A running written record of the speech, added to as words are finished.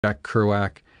Jack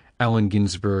Kerouac, Allen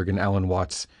Ginsberg, and Alan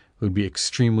Watts would be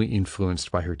extremely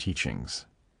influenced by her teachings.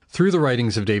 Through the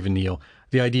writings of David Neal,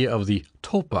 the idea of the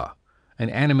tulpa, an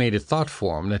animated thought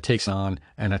form that takes on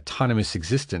an autonomous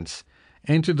existence,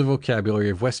 entered the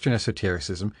vocabulary of Western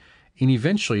esotericism and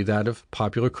eventually that of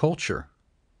popular culture.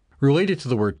 Related to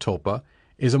the word tulpa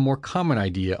is a more common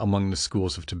idea among the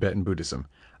schools of Tibetan Buddhism,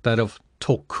 that of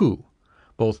tulku.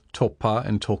 Both tulpa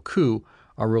and tulku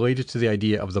are related to the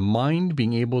idea of the mind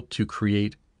being able to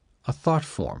create a thought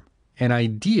form, an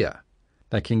idea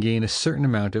that can gain a certain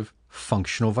amount of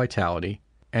functional vitality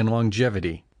and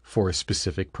longevity for a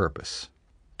specific purpose.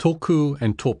 Tulku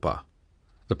and tulpa,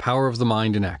 the power of the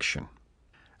mind in action.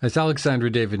 As Alexandra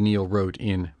David Neal wrote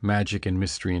in Magic and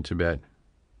Mystery in Tibet,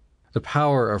 the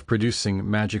power of producing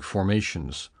magic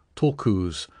formations,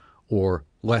 tulkus, or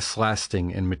less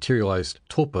lasting and materialized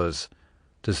tulpas,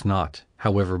 does not,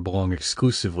 however, belong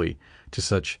exclusively to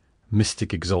such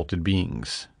mystic exalted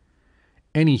beings.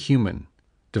 Any human,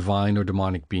 divine or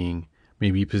demonic being, may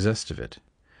be possessed of it.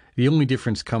 The only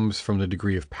difference comes from the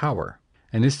degree of power,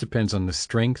 and this depends on the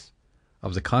strength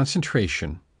of the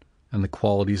concentration and the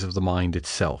qualities of the mind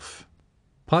itself.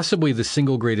 Possibly the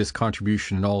single greatest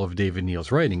contribution in all of David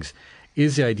Neal's writings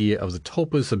is the idea of the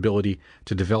tulpa's ability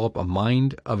to develop a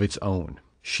mind of its own.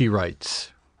 She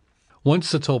writes,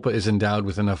 "Once the tulpa is endowed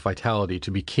with enough vitality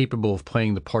to be capable of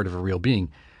playing the part of a real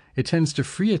being, it tends to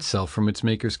free itself from its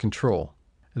maker's control.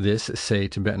 This, say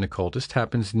Tibetan occultists,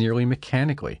 happens nearly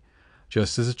mechanically,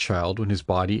 just as a child, when his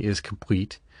body is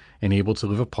complete and able to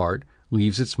live apart,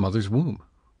 leaves its mother's womb."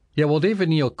 Yet while David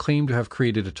Neal claimed to have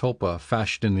created a tulpa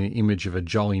fashioned in the image of a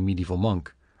jolly medieval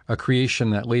monk, a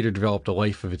creation that later developed a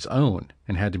life of its own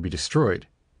and had to be destroyed,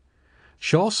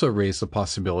 she also raised the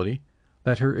possibility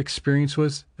that her experience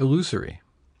was illusory.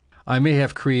 "I may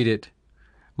have created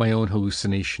my own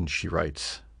hallucination," she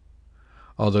writes,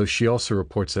 although she also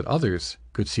reports that others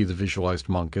could see the visualized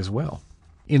monk as well.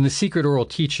 In the Secret Oral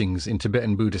Teachings in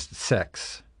Tibetan Buddhist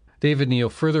Sects, David Neal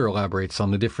further elaborates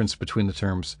on the difference between the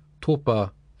terms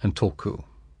tulpa and tulku.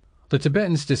 The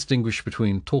Tibetans distinguish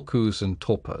between tulkus and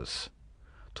tulpas.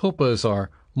 Tulpas are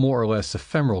more or less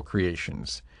ephemeral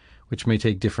creations, which may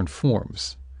take different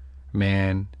forms,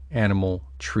 man, animal,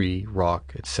 tree,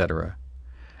 rock, etc.,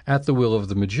 at the will of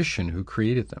the magician who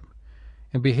created them,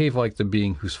 and behave like the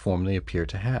being whose form they appear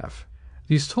to have.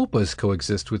 These tulpas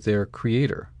coexist with their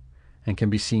creator, and can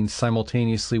be seen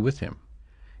simultaneously with him.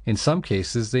 In some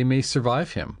cases they may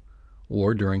survive him,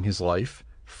 or during his life,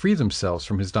 free themselves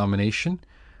from his domination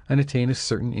and attain a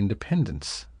certain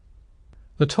independence.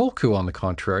 The tulku, on the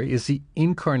contrary, is the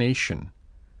incarnation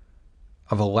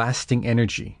of a lasting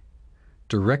energy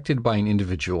directed by an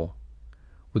individual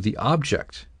with the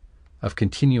object of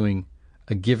continuing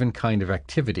a given kind of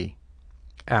activity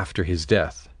after his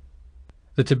death.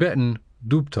 The Tibetan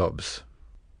dubtobs,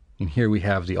 and here we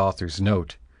have the author's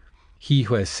note, he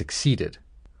who has succeeded,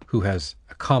 who has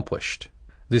accomplished.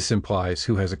 This implies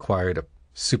who has acquired a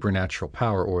supernatural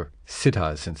power, or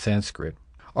siddhas in Sanskrit,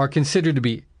 are considered to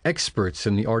be experts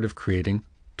in the art of creating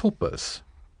tulpas.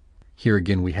 Here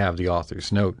again we have the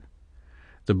author's note.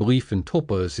 The belief in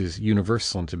tulpas is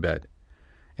universal in Tibet,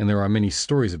 and there are many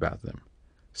stories about them,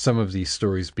 some of these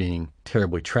stories being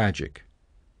terribly tragic.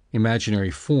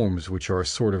 Imaginary forms which are a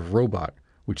sort of robot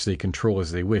which they control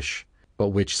as they wish, but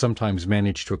which sometimes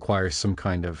manage to acquire some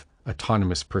kind of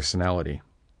autonomous personality.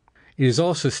 It is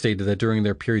also stated that during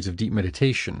their periods of deep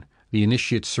meditation, the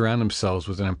initiates surround themselves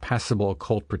with an impassable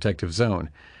occult protective zone,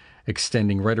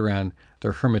 extending right around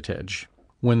their hermitage,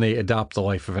 when they adopt the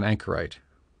life of an anchorite.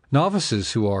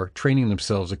 Novices who are training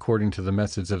themselves according to the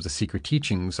methods of the secret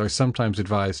teachings are sometimes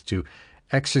advised to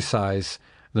exercise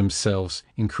themselves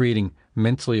in creating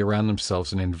mentally around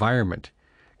themselves an environment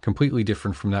completely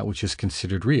different from that which is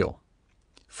considered real.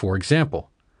 For example,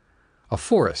 a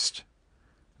forest.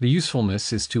 The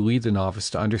usefulness is to lead the novice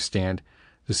to understand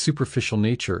the superficial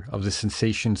nature of the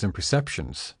sensations and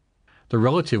perceptions. The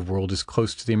relative world is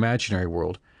close to the imaginary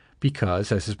world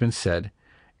because, as has been said,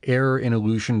 error and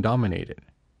illusion dominate it.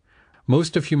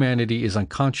 Most of humanity is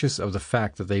unconscious of the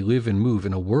fact that they live and move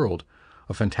in a world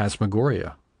of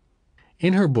phantasmagoria.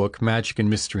 In her book, Magic and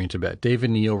Mystery in Tibet, David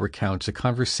Neal recounts a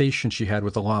conversation she had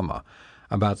with a lama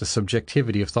about the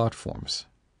subjectivity of thought forms.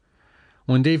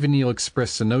 When David Neal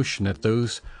expressed the notion that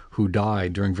those who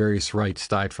died during various rites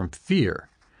died from fear,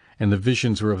 and the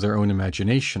visions were of their own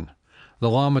imagination, the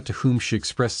lama to whom she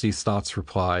expressed these thoughts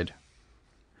replied,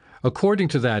 "According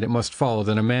to that, it must follow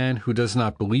that a man who does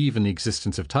not believe in the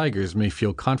existence of tigers may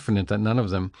feel confident that none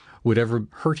of them would ever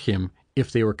hurt him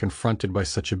if they were confronted by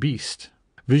such a beast.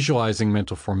 Visualizing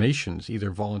mental formations,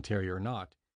 either voluntary or not,